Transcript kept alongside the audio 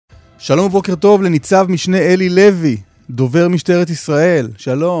שלום ובוקר טוב לניצב משנה אלי לוי, דובר משטרת ישראל.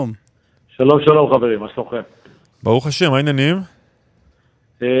 שלום. שלום חברים, מה שלומכם? ברוך השם, מה העניינים?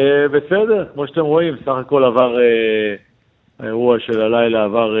 בסדר, כמו שאתם רואים, סך הכל עבר, האירוע של הלילה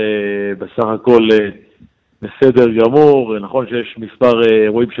עבר בסך הכל בסדר גמור. נכון שיש מספר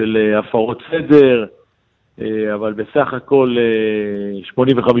אירועים של הפרות סדר, אבל בסך הכל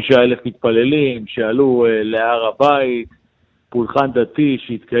 85,000 מתפללים שעלו להר הבית, פולחן דתי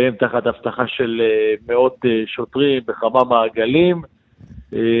שהתקיים תחת הבטחה של מאות שוטרים בכמה מעגלים,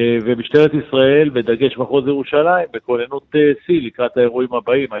 ומשטרת ישראל בדגש מחוז ירושלים בכוננות שיא לקראת האירועים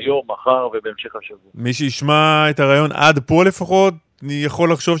הבאים, היום, מחר ובהמשך השבוע. מי שישמע את הרעיון עד פה לפחות, אני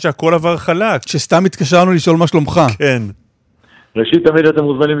יכול לחשוב שהכל עבר חלק. שסתם התקשרנו לשאול מה שלומך. כן. ראשית, תמיד אתם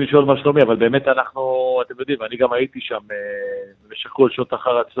מוזמנים לשאול מה שלומי, אבל באמת אנחנו, אתם יודעים, אני גם הייתי שם במשך כל שעות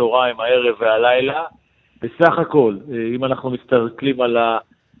אחר הצהריים, הערב והלילה. בסך הכל, אם אנחנו מסתכלים על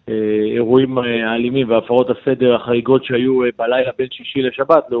האירועים האלימים והפרות הסדר החריגות שהיו בלילה בין שישי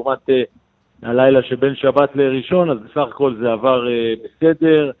לשבת, לעומת הלילה שבין שבת לראשון, אז בסך הכל זה עבר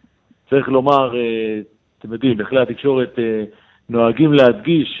בסדר. צריך לומר, אתם יודעים, בכלי התקשורת נוהגים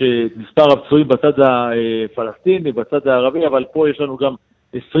להדגיש מספר הפצועים בצד הפלסטיני, בצד הערבי, אבל פה יש לנו גם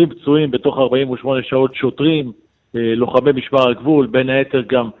 20 פצועים בתוך 48 שעות שוטרים, לוחמי משמר הגבול, בין היתר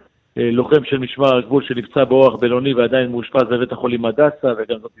גם לוחם של משמר הגבול שנפצע באורח בינוני ועדיין מאושפז בבית החולים הדסה,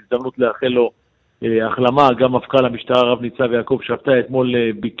 וגם זאת הזדמנות לאחל לו החלמה. גם מפכ"ל המשטרה רב ניצב יעקב שבתאי אתמול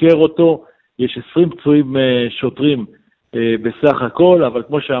ביקר אותו. יש 20 פצועים שוטרים בסך הכל, אבל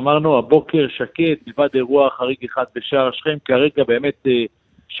כמו שאמרנו, הבוקר שקט, מלבד אירוע חריג אחד בשער שכם, כרגע באמת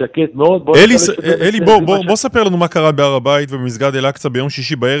שקט מאוד. אלי, בוא ספר לנו מה קרה בהר הבית ובמסגד אל-אקצא ביום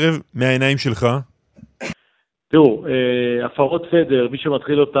שישי בערב מהעיניים שלך. תראו, הפרות סדר, מי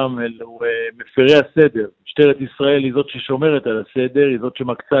שמתחיל אותם הוא מפרי הסדר. משטרת ישראל היא זאת ששומרת על הסדר, היא זאת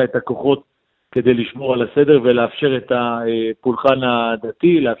שמקצה את הכוחות כדי לשמור על הסדר ולאפשר את הפולחן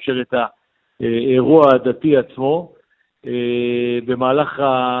הדתי, לאפשר את האירוע הדתי עצמו. במהלך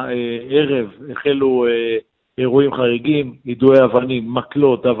הערב החלו אירועים חריגים, יידויי אבנים,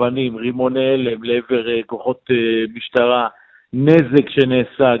 מקלות, אבנים, רימוני הלם לעבר כוחות משטרה, נזק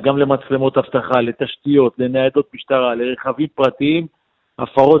שנעשה גם למצלמות אבטחה, לתשתיות, לניידות משטרה, לרכבים פרטיים,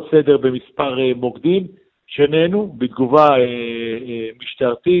 הפרות סדר במספר מוקדים שנהנו בתגובה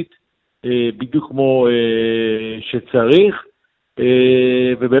משטרתית בדיוק כמו שצריך.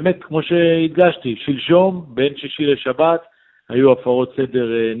 ובאמת, כמו שהדגשתי, שלשום, בין שישי לשבת, היו הפרות סדר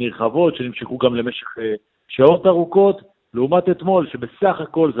נרחבות, שנמשכו גם למשך שעות ארוכות, לעומת אתמול, שבסך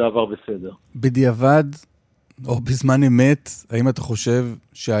הכל זה עבר בסדר. בדיעבד, או בזמן אמת, האם אתה חושב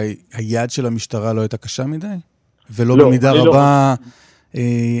שהיד של המשטרה לא הייתה קשה מדי? ולא במידה רבה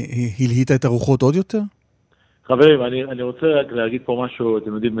הלהיטה את הרוחות עוד יותר? חברים, אני רוצה רק להגיד פה משהו,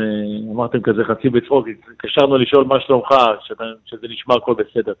 אתם יודעים, אמרתם כזה חצי בצחוק, קשרנו לשאול מה שלומך, שזה נשמע הכל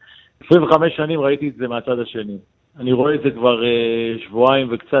בסדר. 25 שנים ראיתי את זה מהצד השני. אני רואה את זה כבר שבועיים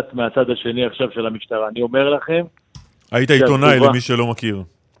וקצת מהצד השני עכשיו של המשטרה. אני אומר לכם... היית עיתונאי למי שלא מכיר.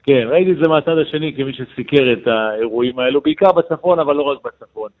 כן, ראיתי את זה מהצד השני כמי שסיקר את האירועים האלו, בעיקר בצפון, אבל לא רק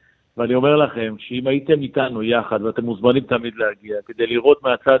בצפון. ואני אומר לכם שאם הייתם איתנו יחד, ואתם מוזמנים תמיד להגיע, כדי לראות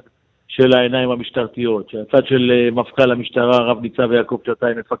מהצד של העיניים המשטרתיות, שהצד של מפכ"ל המשטרה, רב ניצב יעקב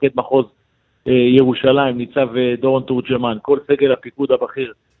שבתאי, מפקד מחוז ירושלים, ניצב דורון תורג'מן, כל סגל הפיקוד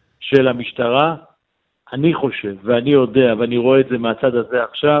הבכיר של המשטרה, אני חושב, ואני יודע, ואני רואה את זה מהצד הזה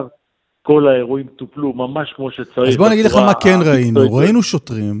עכשיו, כל האירועים טופלו ממש כמו שצריך. אז בוא נגיד לך מה כן ראינו. ראינו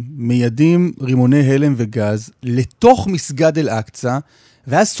שוטרים מיידים רימוני הלם וגז לתוך מסגד אל-אקצא,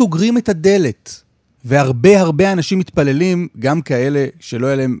 ואז סוגרים את הדלת. והרבה אנשים מתפללים, גם כאלה שלא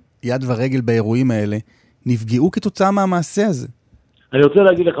היה להם יד ורגל באירועים האלה, נפגעו כתוצאה מהמעשה הזה. אני רוצה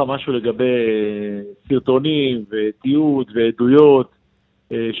להגיד לך משהו לגבי סרטונים ותיעוד ועדויות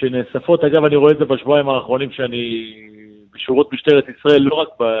שנאספות. אגב, אני רואה את זה בשבועיים האחרונים שאני בשורות משטרת ישראל, לא רק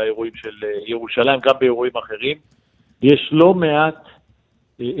באירועים של ירושלים, גם באירועים אחרים. יש לא מעט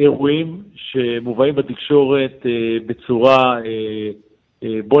אירועים שמובאים בתקשורת בצורה,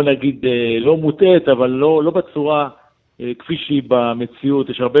 בוא נגיד, לא מוטעת, אבל לא בצורה כפי שהיא במציאות.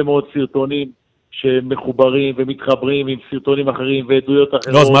 יש הרבה מאוד סרטונים שמחוברים ומתחברים עם סרטונים אחרים ועדויות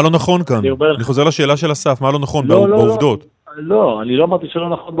אחרות. לא, אז מה לא נכון כאן? אני חוזר לשאלה של אסף, מה לא נכון בעובדות? לא, אני לא אמרתי שלא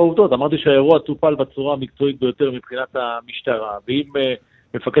נכון בעובדות, אמרתי שהאירוע טופל בצורה המקצועית ביותר מבחינת המשטרה, ואם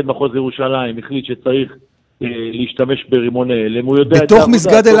מפקד מחוז ירושלים החליט שצריך להשתמש ברימון הלם, הוא יודע את העבודה. בתוך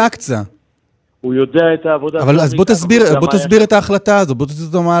מסגד אל-אקצא. הוא יודע את העבודה. אבל אז בוא תסביר את ההחלטה הזו, בוא תסביר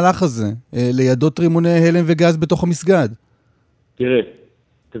את המהלך הזה, לידות רימוני הלם וגז בתוך המסגד. תראה,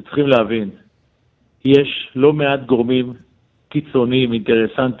 אתם צריכים להבין, יש לא מעט גורמים קיצוניים,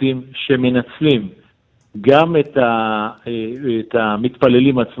 אינטרסנטים, שמנצלים גם את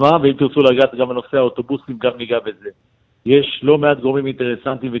המתפללים עצמם, ואם תרצו לגעת גם בנושא האוטובוסים, גם ניגע בזה. יש לא מעט גורמים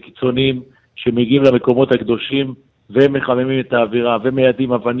אינטרסנטים וקיצוניים שמגיעים למקומות הקדושים, והם מחממים את האווירה,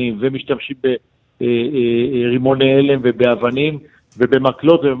 ומיידים אבנים, ומשתמשים ברימוני הלם ובאבנים,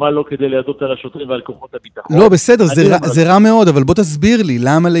 ובמקלות ובמה לא כדי לידות על השוטרים ועל כוחות הביטחון. לא, בסדר, זה רע מאוד, אבל בוא תסביר לי,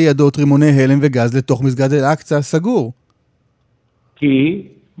 למה לידות רימוני הלם וגז לתוך מסגד אל-אקצא סגור? כי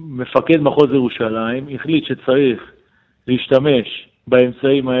מפקד מחוז ירושלים החליט שצריך להשתמש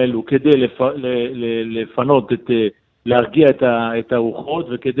באמצעים האלו כדי לפנות, להרגיע את הרוחות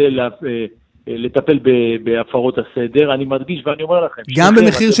וכדי לטפל בהפרות הסדר. אני מדגיש ואני אומר לכם. גם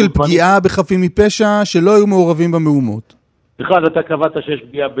במחיר של פגיעה בחפים מפשע שלא היו מעורבים במהומות. אחד, אתה קבעת שיש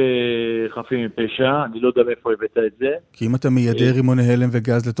פגיעה בחפים מפשע, אני לא יודע מאיפה הבאת את זה. כי אם אתה מיידה רימוני הלם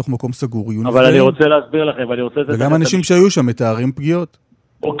וגז לתוך מקום סגור, יהיו נפגעים. אבל אני רוצה להסביר לכם, וגם אנשים שהיו שם מתארים פגיעות.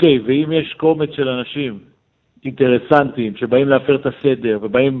 אוקיי, ואם יש קומץ של אנשים אינטרסנטים שבאים להפר את הסדר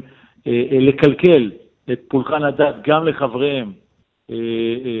ובאים לקלקל את פולחן הדת גם לחבריהם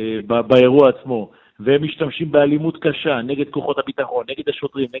באירוע עצמו, והם משתמשים באלימות קשה נגד כוחות הביטחון, נגד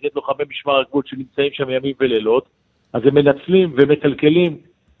השוטרים, נגד לוחמי משמר הגבול שנמצאים שם ימים ולילות, אז הם מנצלים ומקלקלים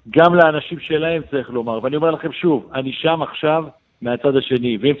גם לאנשים שלהם, צריך לומר. ואני אומר לכם שוב, אני שם עכשיו מהצד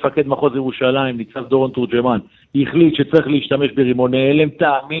השני, ואם מפקד מחוז ירושלים, ניצב דורון תורג'מן, החליט שצריך להשתמש ברימוני הלם,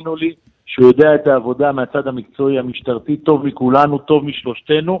 תאמינו לי שהוא יודע את העבודה מהצד המקצועי המשטרתי, טוב מכולנו, טוב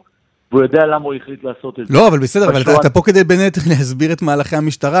משלושתנו, והוא יודע למה הוא החליט לעשות את זה. לא, אבל בסדר, אבל אתה פה כדי באמת להסביר את מהלכי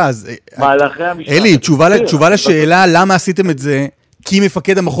המשטרה, אז... מהלכי המשטרה. אלי, תשובה לשאלה למה עשיתם את זה, כי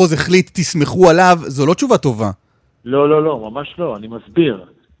מפקד המחוז החליט, תסמכו עליו, זו לא תשובה טובה. לא, לא, לא, ממש לא. אני מסביר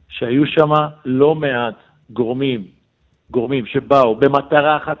שהיו שם לא מעט גורמים שבאו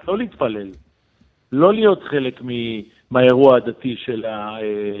במטרה אחת לא להתפלל, לא להיות חלק מהאירוע הדתי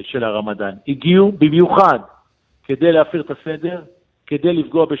של הרמדאן. הגיעו במיוחד כדי להפר את הסדר, כדי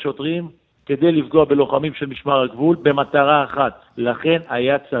לפגוע בשוטרים, כדי לפגוע בלוחמים של משמר הגבול, במטרה אחת. לכן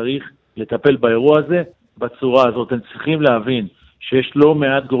היה צריך לטפל באירוע הזה בצורה הזאת. הם צריכים להבין שיש לא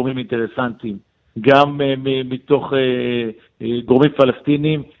מעט גורמים אינטרסנטים, גם מתוך גורמים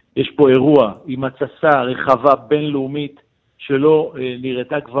פלסטינים. יש פה אירוע עם הצסה רחבה בינלאומית שלא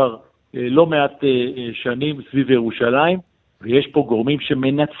נראתה כבר לא מעט שנים סביב ירושלים, ויש פה גורמים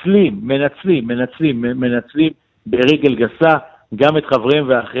שמנצלים ברגל גסה גם את חבריהם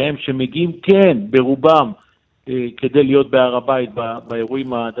ואחריהם שמגיעים כן ברובם כדי להיות בהר הבית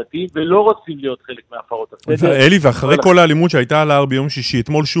באירועים הדתיים, ולא רוצים להיות חלק מהפרות הסדר. אלי, ואחרי כל האלימות שהייתה על ההר ביום שישי,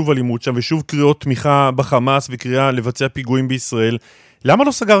 אתמול שוב אלימות שם ושוב קריאות תמיכה בחמאס וקריאה לבצע פיגועים בישראל, למה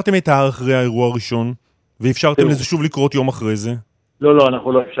לא סגרתם את ההר אחרי האירוע הראשון ואפשרתם לזה שוב לקרות יום אחרי זה? לא,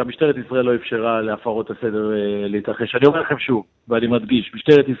 אנחנו לא אפשר. משטרת ישראל לא אפשרה להפרות הסדר להתרחש. אני אומר לכם שוב, ואני מדגיש,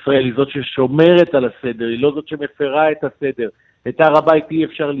 משטרת ישראל היא זאת ששומרת על הסדר, היא לא זאת שמפרה את הסדר. את הר הבית אי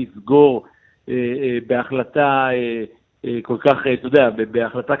אפשר לסגור בהחלטה כל כך, אתה יודע,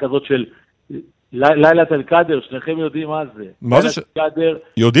 בהחלטה כזאת של לילת אל-קאדר, שניכם יודעים מה זה. מה זה?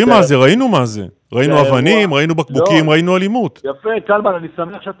 יודעים מה זה, ראינו מה זה. ראינו אבנים, ראינו בקבוקים, ראינו אלימות. יפה, קלמן, אני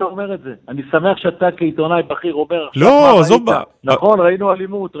שמח שאתה אומר את זה. אני שמח שאתה כעיתונאי בכיר אומר... לא, עזוב... נכון, ראינו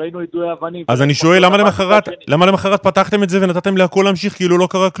אלימות, ראינו יידוי אבנים. אז אני שואל, למה למחרת פתחתם את זה ונתתם להכל להמשיך כאילו לא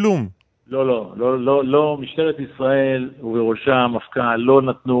קרה כלום? לא, משטרת ישראל ובראשה המפכ"ל לא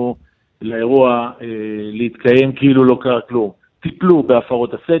נתנו לאירוע להתקיים כאילו לא קרה כלום. טיפלו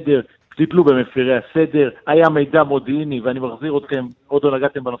בהפרות הסדר, טיפלו במפירי הסדר, היה מידע מודיעיני, ואני מחזיר אתכם, עוד לא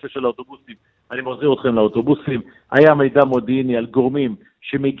נגעתם בנושא של האוטובוסים, אני מחזיר אתכם לאוטובוסים, היה מידע מודיעיני על גורמים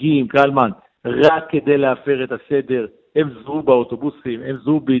שמגיעים, קלמן, רק כדי להפר את הסדר, הם זרו באוטובוסים, הם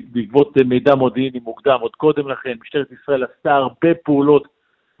זרו בעקבות מידע מודיעיני מוקדם, עוד קודם לכן, משטרת ישראל עשתה הרבה פעולות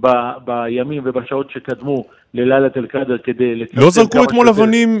בימים ובשעות שקדמו ללילת אל-קאדר כדי... לא זרקו אתמול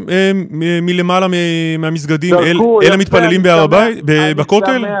אבנים מלמעלה מהמסגדים אל המתפללים בהר הבית,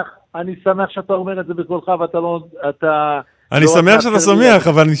 בכותל? אני שמח שאתה אומר את זה בקולך ואתה לא... אני שמח שאתה שמח,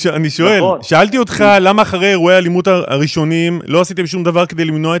 אבל אני שואל, שאלתי אותך למה אחרי אירועי האלימות הראשונים לא עשיתם שום דבר כדי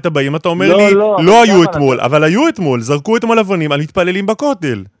למנוע את הבאים, אתה אומר לי לא היו אתמול, אבל היו אתמול, זרקו אתמול אבנים על מתפללים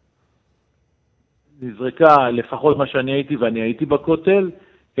בכותל. נזרקה לפחות מה שאני הייתי, ואני הייתי בכותל,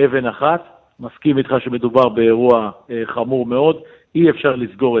 אבן אחת, מסכים איתך שמדובר באירוע חמור מאוד, אי אפשר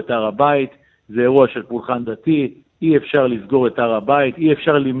לסגור את הר הבית, זה אירוע של פולחן דתי, אי אפשר לסגור את הר הבית, אי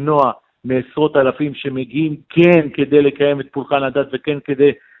אפשר למנוע מעשרות אלפים שמגיעים כן כדי לקיים את פולחן הדת וכן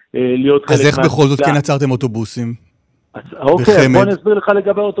כדי להיות חלק... אז איך בכל זאת כן עצרתם אוטובוסים? אוקיי, אז בוא נסביר לך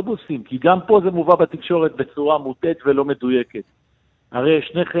לגבי האוטובוסים, כי גם פה זה מובא בתקשורת בצורה מוטעת ולא מדויקת. הרי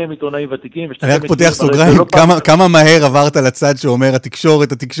שניכם עיתונאים ותיקים. אני רק פותח סוגריים, כמה מהר עברת לצד שאומר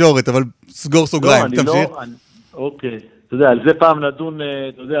התקשורת, אבל סגור סוגריים, תמשיך. אוקיי, אתה יודע, על זה פעם נדון,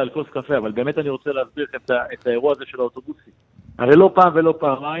 אתה יודע, על כוס קפה, אבל באמת אני רוצה להסביר את האירוע הזה של האוטובוסים. הרי לא פעם ולא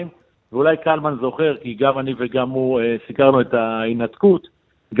פעמיים, ואולי קלמן זוכר, כי גם אני וגם הוא סיקרנו את ההינתקות.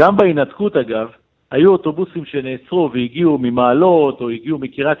 גם בהינתקות, אגב, היו אוטובוסים שנעצרו והגיעו ממעלות, או הגיעו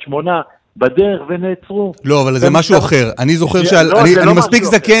מקריית שמונה, בדרך ונעצרו. לא, אבל זה משהו אחר. אני זוכר אני מספיק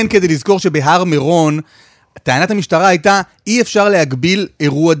זקן כדי לזכור שבהר מירון, טענת המשטרה הייתה, אי אפשר להגביל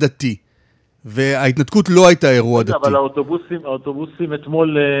אירוע דתי. וההתנתקות לא הייתה אירוע דתי. אבל האוטובוסים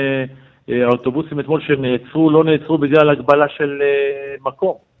אתמול שנעצרו, לא נעצרו בגלל הגבלה של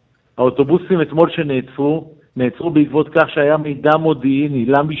מקום. האוטובוסים אתמול שנעצרו, נעצרו בעקבות כך שהיה מידע מודיעיני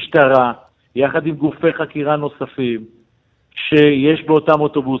למשטרה, יחד עם גופי חקירה נוספים, שיש באותם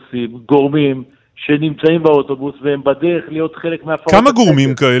אוטובוסים גורמים שנמצאים באוטובוס והם בדרך להיות חלק מהפרות. כמה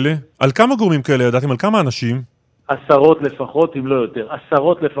גורמים כאלה? על כמה גורמים כאלה ידעתם? על כמה אנשים? עשרות לפחות, אם לא יותר.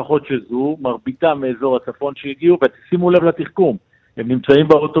 עשרות לפחות שזו, מרביתם מאזור הצפון שהגיעו, ותשימו לב לתחכום. הם נמצאים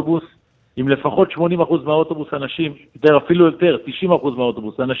באוטובוס, עם לפחות 80% מהאוטובוס אנשים, אפילו יותר, 90%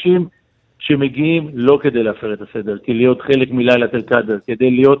 מהאוטובוס, אנשים שמגיעים לא כדי להפר את הסדר, כדי להיות חלק מלילה תל-קדר,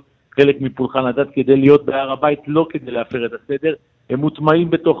 כדי להיות חלק מפולחן הדת, כדי להיות בהר הבית, לא כדי להפר את הסדר. הם מוטמעים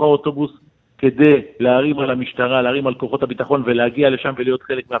בתוך האוטובוס כדי להרים על המשטרה, להרים על כוחות הביטחון ולהגיע לשם ולהיות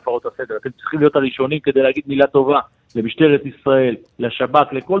חלק מהפרות הסדר. אתם צריכים להיות הראשונים כדי להגיד מילה טובה למשטרת ישראל,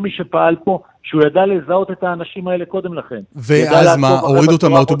 לשב"כ, לכל מי שפעל פה, שהוא ידע לזהות את האנשים האלה קודם לכן. ואז מה, הורידו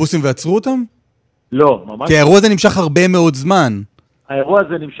אותם מהאוטובוסים ועצרו אותם? לא, ממש. כי האירוע הזה נמשך הרבה מאוד זמן. האירוע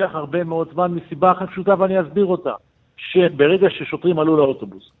הזה נמשך הרבה מאוד זמן מסיבה אחת פשוטה ואני אסביר אותה. שברגע ששוטרים עלו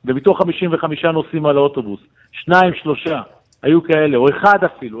לאוטובוס, ומתוך 55 נוסעים על האוטובוס, 2-3 היו כאלה, או אחד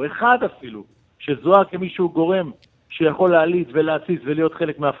אפילו, שזוהה כמישהו גורם שיכול להעליט ולהציץ ולהיות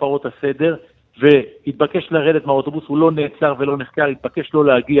חלק מהפרות הסדר, והתבקש לרדת מהאוטובוס, הוא לא נעצר ולא נחקר, התבקש לא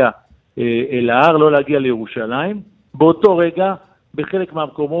להגיע אל ההר, לא להגיע לירושלים. באותו רגע, בחלק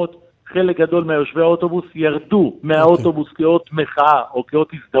מהמקומות, חלק גדול מהיושבי האוטובוס ירדו מהאוטובוס כאות מחאה או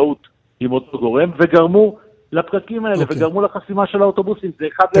כאות הזדהות עם אותו גורם, וגרמו לפקקים האלה, וגרמו לחסימה של האוטובוסים, זה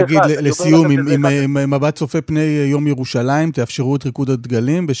אחד לאחד. תגיד, לסיום, עם מבט צופה פני יום ירושלים, תאפשרו את ריקוד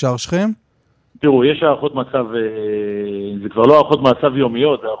הדגלים בשער שכם? תראו, יש הערכות מצב, זה כבר לא הערכות מצב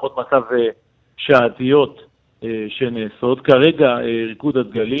יומיות, זה הערכות מצב שעתיות שנעשות. כרגע ריקוד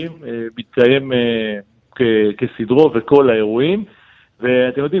הדגלים מתקיים כסדרו וכל האירועים,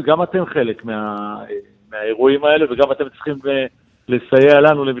 ואתם יודעים, גם אתם חלק מהאירועים האלה, וגם אתם צריכים לסייע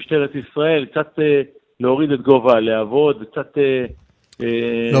לנו, למשטרת ישראל, קצת להוריד את גובה הלהבות, וקצת...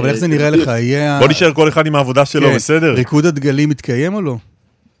 לא, אבל איך זה נראה לך? בוא נשאר כל אחד עם העבודה שלו, בסדר? ריקוד הדגלים מתקיים או לא?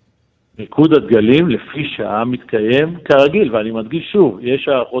 ריקוד הדגלים לפי שעה מתקיים כרגיל, ואני מדגיש שוב, יש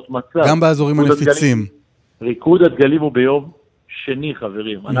הערכות מצב. גם באזורים הנפיצים. ריקוד הדגלים הוא ביום שני,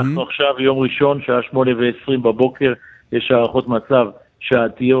 חברים. אנחנו עכשיו יום ראשון, שעה 8:20 בבוקר, יש הערכות מצב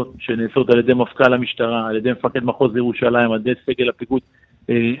שעתיות שנעשות על ידי מפכ"ל המשטרה, על ידי מפקד מחוז ירושלים, על ידי סגל הפיקוד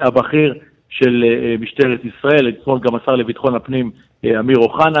הבכיר של משטרת ישראל, אתמול גם השר לביטחון הפנים אמיר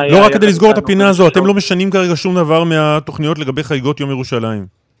אוחנה. לא רק כדי לסגור את הפינה הזו, אתם לא משנים כרגע שום דבר מהתוכניות לגבי חגיגות יום ירושלים.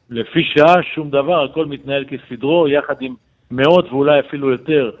 לפי שעה שום דבר, הכל מתנהל כסדרו, יחד עם מאות ואולי אפילו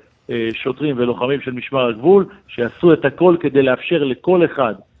יותר שוטרים ולוחמים של משמר הגבול, שעשו את הכל כדי לאפשר לכל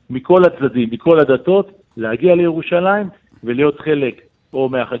אחד, מכל הצדדים, מכל הדתות, להגיע לירושלים ולהיות חלק או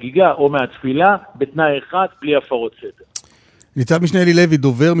מהחגיגה או מהתפילה, בתנאי אחד, בלי הפרות סדר. ניצב משנה אלי לוי,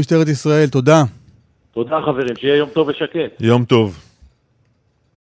 דובר משטרת ישראל, תודה. תודה חברים, שיהיה יום טוב ושקט. יום טוב.